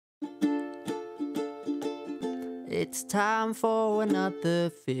It's time for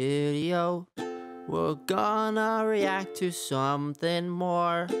another video. We're gonna react to something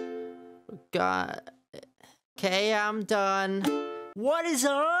more. Okay, I'm done. What is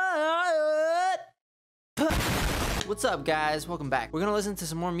up? What's up, guys? Welcome back. We're gonna listen to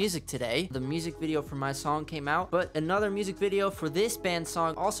some more music today. The music video for my song came out, but another music video for this band's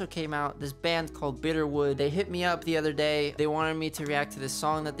song also came out. This band called Bitterwood. They hit me up the other day. They wanted me to react to this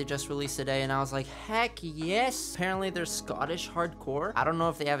song that they just released today, and I was like, heck yes. Apparently they're Scottish hardcore. I don't know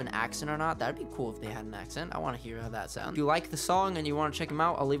if they have an accent or not. That'd be cool if they had an accent. I want to hear how that sounds. If you like the song and you want to check them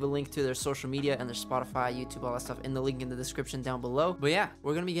out, I'll leave a link to their social media and their Spotify, YouTube, all that stuff in the link in the description down below. But yeah,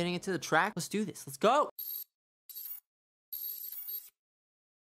 we're gonna be getting into the track. Let's do this. Let's go.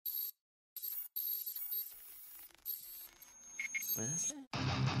 What is it?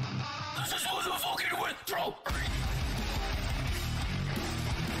 This is motherfucking Withdrawal.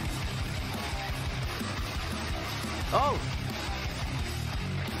 Oh!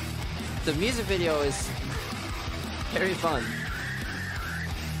 The music video is very fun.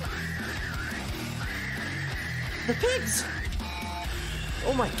 The pigs!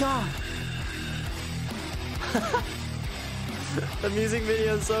 Oh my god! The music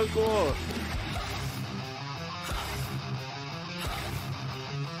video is so cool.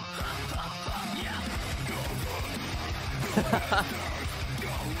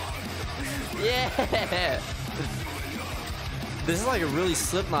 Yeah! This is like a really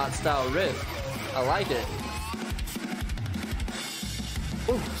Slipknot style riff. I like it.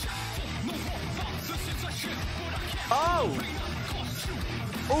 Ooh. Oh!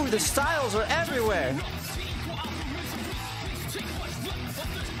 Oh, the styles are everywhere!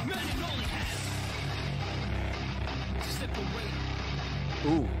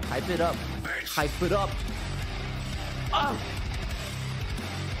 Ooh, hype it up. Hype it up. Oh!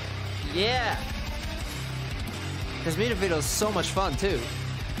 Yeah! This music video is so much fun too.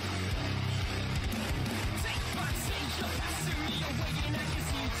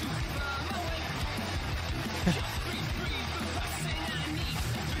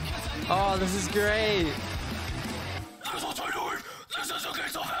 Oh, this is great! This is what I'm doing. This is a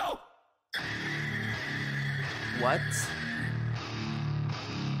case of hell. What?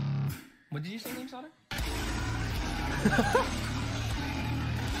 What did you say, name Sauter?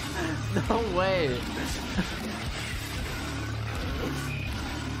 No way!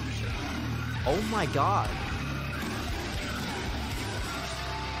 Oh my god!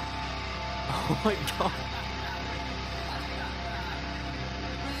 Oh my god!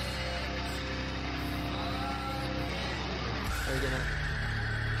 Are we gonna...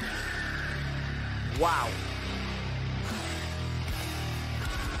 Wow!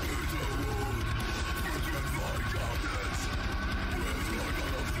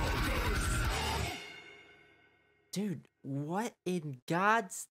 Dude, what in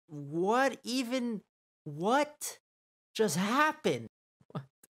God's... What just happened? What?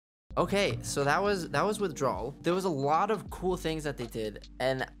 Okay, so that was Withdrawal. There was a lot of cool things that they did,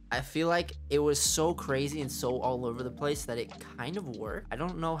 and I feel like it was so crazy and so all over the place that it kind of worked. I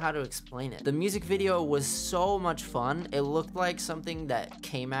don't know how to explain it. The music video was so much fun. It looked like something that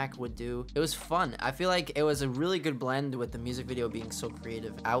K-Mac would do. It was fun. I feel like it was a really good blend with the music video being so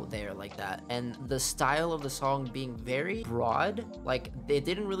creative out there like that, and the style of the song being very broad. Like, they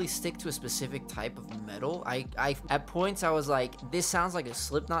didn't really stick to a specific type of metal. At points I was like, this sounds like a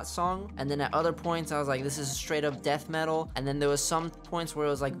Slipknot song, and then at other points I was like, this is straight up death metal, and then there was some points where it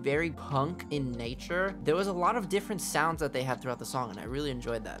was like very punk in nature. There was a lot of different sounds that they had throughout the song, and I really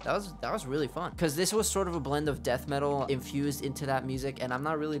enjoyed that. That was really fun, because this was sort of a blend of death metal infused into that music, and I'm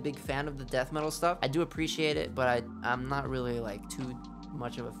not really a big fan of the death metal stuff. I do appreciate it, but I'm not really like too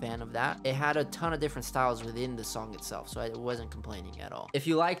much of a fan of that. It had a ton of different styles within the song itself, so I wasn't complaining at all. If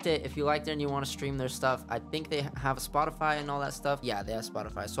you liked it and you want to stream their stuff, I think they have a Spotify and all that stuff. Yeah, they have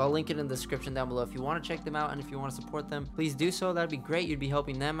Spotify, so I'll link it in the description down below if you want to check them out, and if you want to support them, please do so. That'd be great. You'd be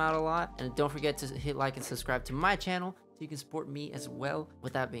helping them out a lot. And don't forget to hit like and subscribe to my channel so you can support me as well.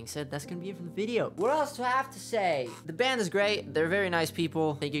 With that being said, that's gonna be it for the video. What else do I have to say? The band is great. They're very nice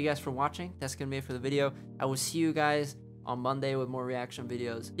people. Thank you guys for watching. That's gonna be it for the video. I will see you guys on Monday with more reaction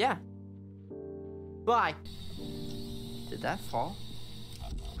videos. Yeah. Bye. Did that fall?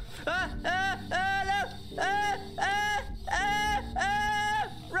 No!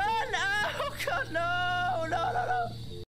 Run! Oh god, no! No!